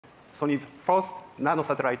Sony's first nano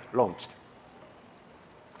satellite launched.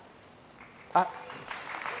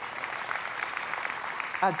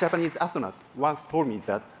 A Japanese astronaut once told me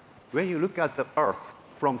that when you look at the Earth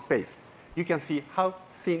from space, you can see how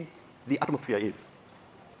thin the atmosphere is.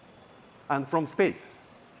 And from space,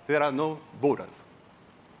 there are no borders.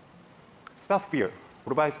 Starsphere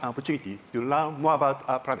provides an opportunity to learn more about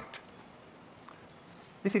our planet.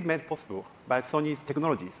 This is made possible by Sony's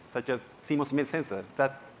technologies, such as CMOS image sensor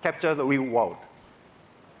that capture the real world.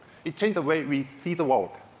 It changes the way we see the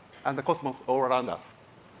world and the cosmos all around us.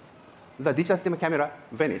 The digital cinema camera,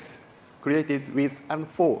 Venice, created with and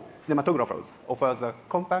for cinematographers, offers a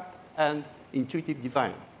compact and intuitive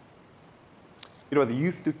design. It was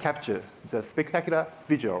used to capture the spectacular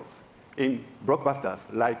visuals in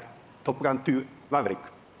blockbusters like Top Gun 2 Maverick.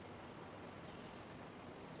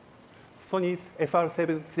 Sony's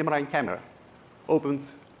FR7 Cinemaline camera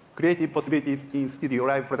opens creative possibilities in studio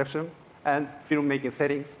live production and filmmaking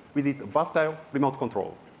settings with its versatile remote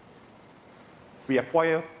control. We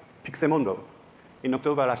acquired Pixemondo in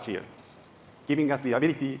October last year, giving us the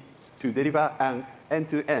ability to deliver an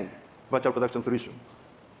end-to-end virtual production solution.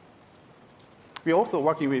 We are also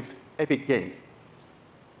working with Epic Games.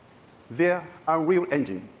 Their Unreal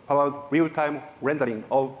Engine powers real-time rendering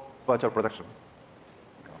of virtual production.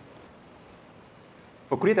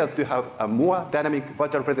 For creators to have a more dynamic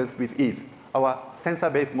virtual presence with ease, our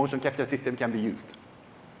sensor-based motion capture system can be used.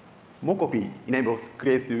 Mocopy enables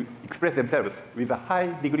creators to express themselves with a high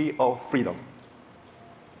degree of freedom.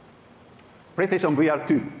 PlayStation VR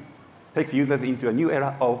 2 takes users into a new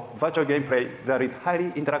era of virtual gameplay that is highly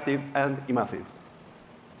interactive and immersive.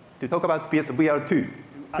 To talk about PSVR 2,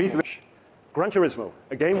 please... Gran Turismo,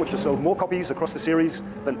 a game which has sold more copies across the series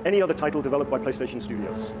than any other title developed by PlayStation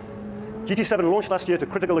Studios. GT7 launched last year to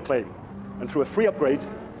critical acclaim, and through a free upgrade,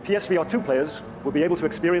 PSVR 2 players will be able to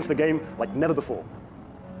experience the game like never before.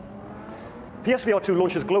 PSVR 2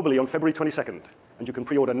 launches globally on February 22nd, and you can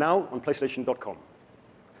pre-order now on PlayStation.com.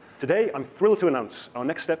 Today, I'm thrilled to announce our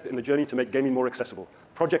next step in the journey to make gaming more accessible,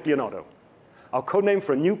 Project Leonardo, our codename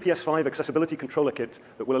for a new PS5 accessibility controller kit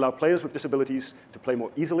that will allow players with disabilities to play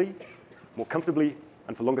more easily, more comfortably,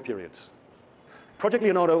 and for longer periods. Project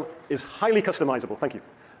Leonardo is highly customizable, thank you,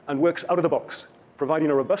 and works out of the box, providing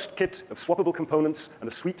a robust kit of swappable components and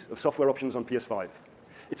a suite of software options on PS5.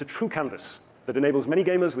 It's a true canvas that enables many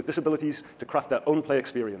gamers with disabilities to craft their own play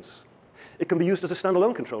experience. It can be used as a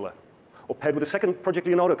standalone controller, or paired with a second Project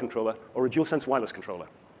Leonardo controller or a DualSense wireless controller.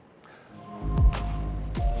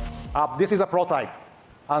 This is a prototype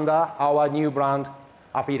under our new brand,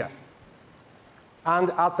 Afeela.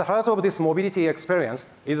 And at the heart of this mobility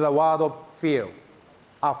experience is the word of feel.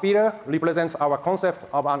 Afeela represents our concept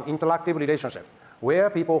of an interactive relationship, where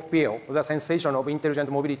people feel the sensation of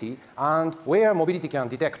intelligent mobility and where mobility can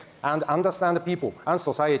detect and understand people and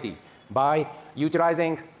society by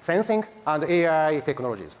utilizing sensing and AI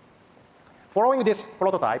technologies. Following this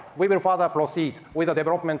prototype, we will further proceed with the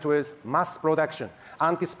development towards mass production,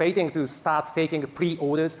 anticipating to start taking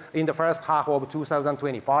pre-orders in the first half of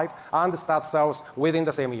 2025 and start sales within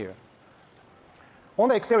the same year. On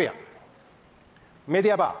the exterior,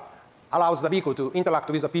 Media Bar allows the vehicle to interact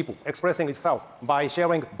with the people, expressing itself by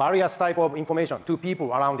sharing various types of information to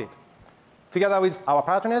people around it. Together with our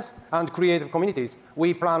partners and creative communities,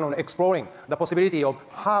 we plan on exploring the possibility of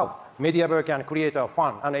how MediaWare can create a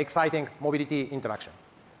fun and exciting mobility interaction.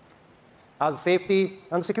 As safety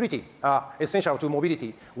and security are essential to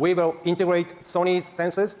mobility, we will integrate Sony's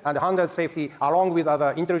sensors and Honda's safety along with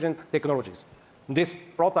other intelligent technologies. This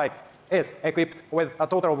prototype is equipped with a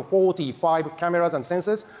total of 45 cameras and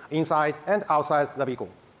sensors inside and outside the vehicle.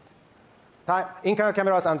 In-car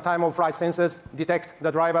cameras and time-of-flight sensors detect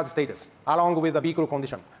the driver's status along with the vehicle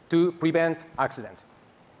condition to prevent accidents.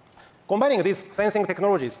 Combining these sensing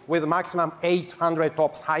technologies with maximum 800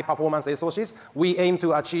 TOPS high-performance SoCs, we aim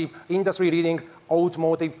to achieve industry-leading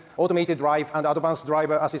automated drive and advanced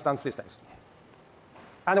driver assistance systems.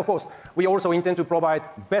 And of course, we also intend to provide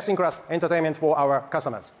best-in-class entertainment for our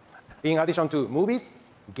customers. In addition to movies,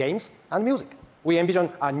 games, and music, we envision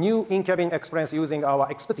a new in-cabin experience using our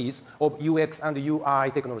expertise of UX and UI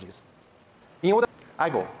technologies.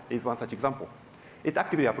 iGo is one such example. It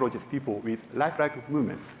actively approaches people with lifelike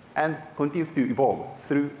movements and continues to evolve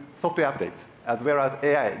through software updates, as well as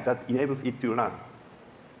AI that enables it to learn.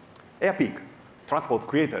 AirPeak transports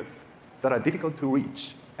creators that are difficult to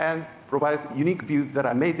reach and provides unique views that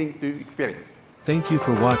are amazing to experience. Thank you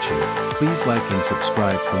for watching. Please like and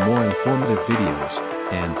subscribe for more informative videos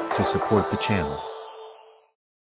and to support the channel.